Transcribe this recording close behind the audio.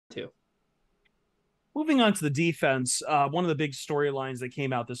Moving on to the defense, one of the big storylines that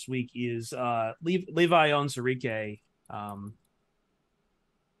came out this week is Levi Onwuzurike. Um,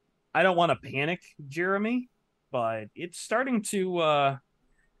 I don't want to panic, Jeremy, but it's starting to. I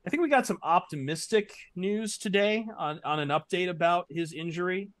think we got some optimistic news today on an update about his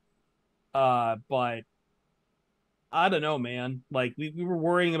injury. But I don't know, man. Like we were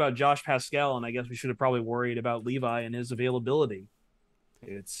worrying about Josh Pascal, and I guess we should have probably worried about Levi and his availability.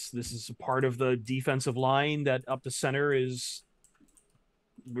 This is a part of the defensive line that up the center is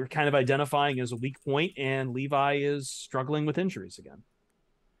we're kind of identifying as a weak point, and Levi is struggling with injuries again.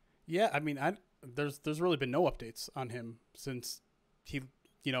 Yeah, I mean, there's really been no updates on him since he,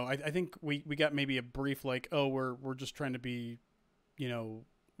 I think we got maybe a brief like, oh, we're just trying to be, you know,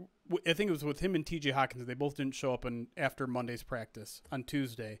 I think it was with him and TJ Hawkins. They both didn't show up after Monday's practice on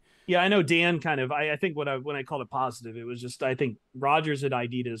Tuesday. Yeah, I know Dan kind of. I think when I called it positive, it was just I think Rogers had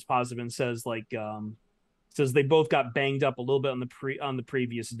ID'd it as positive and says says they both got banged up a little bit on the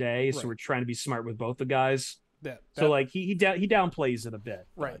previous day, so Right. we're trying to be smart with both the guys. That So that like he downplays it a bit.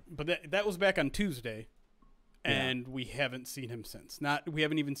 right, but that was back on Tuesday, Yeah. and we haven't seen him since. We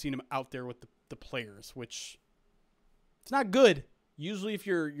haven't even seen him out there with the players, which it's not good. Usually, if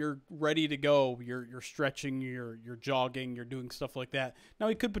you're ready to go, you're stretching, you're jogging, you're doing stuff like that. Now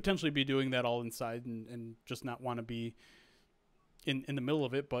he could potentially be doing that all inside and just not want to be in the middle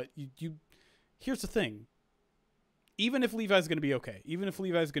of it. But you here's the thing: even if Levi's going to be okay, even if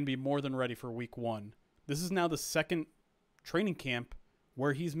Levi's going to be more than ready for week one, this is now the second training camp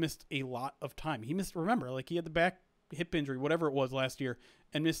where he's missed a lot of time. He missed, remember, like he had the back hip injury, whatever it was last year,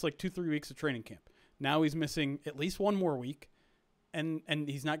 and missed like 2-3 weeks of training camp. Now he's missing at least one more week, and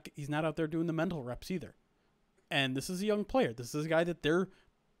he's not out there doing the mental reps either. And this is a young player. This is a guy that they're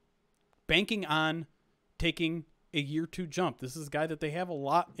banking on taking a year two jump. This is a guy that they have a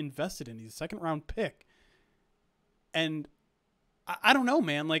lot invested in. He's a second round pick. And I don't know,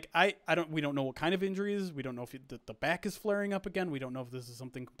 man. Like we don't know what kind of injuries. We don't know if the back is flaring up again. We don't know if this is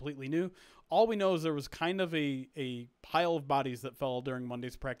something completely new. All we know is there was kind of a pile of bodies that fell during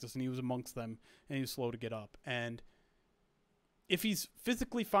Monday's practice, and he was amongst them, and he was slow to get up. And if he's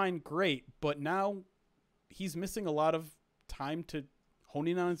physically fine, great. But now he's missing a lot of time to hone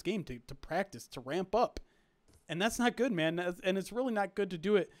in on his game, to practice, to ramp up. And that's not good, man. And it's really not good to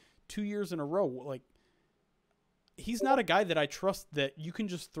do it 2 years in a row. Like, he's not a guy that I trust that you can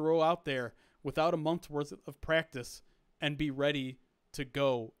just throw out there without a month's worth of practice and be ready to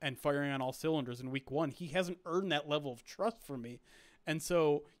go and firing on all cylinders in week one. He hasn't earned that level of trust from me. And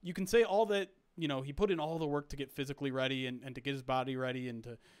so you can say all that, he put in all the work to get physically ready and to get his body ready and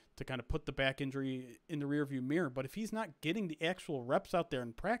to kind of put the back injury in the rearview mirror. But if he's not getting the actual reps out there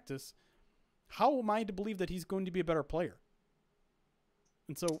in practice, how am I to believe that he's going to be a better player?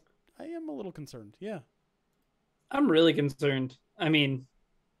 And so I am a little concerned. Yeah. I'm really concerned. I mean,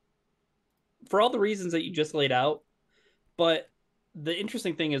 for all the reasons that you just laid out, but the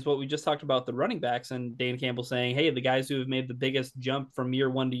interesting thing is what we just talked about the running backs and Dan Campbell saying, hey, the guys who have made the biggest jump from year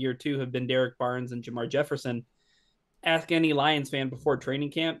one to year two have been Derek Barnes and Jamar Jefferson. Ask any Lions fan before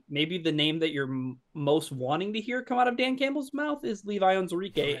training camp. Maybe the name that you're most wanting to hear come out of Dan Campbell's mouth is Levi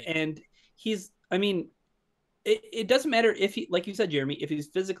Onwuzurike. Right. And it doesn't matter if he, like you said, Jeremy, if he's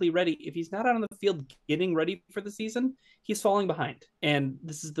physically ready, if he's not out on the field getting ready for the season, he's falling behind. And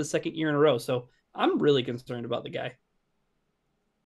this is the second year in a row. So I'm really concerned about the guy.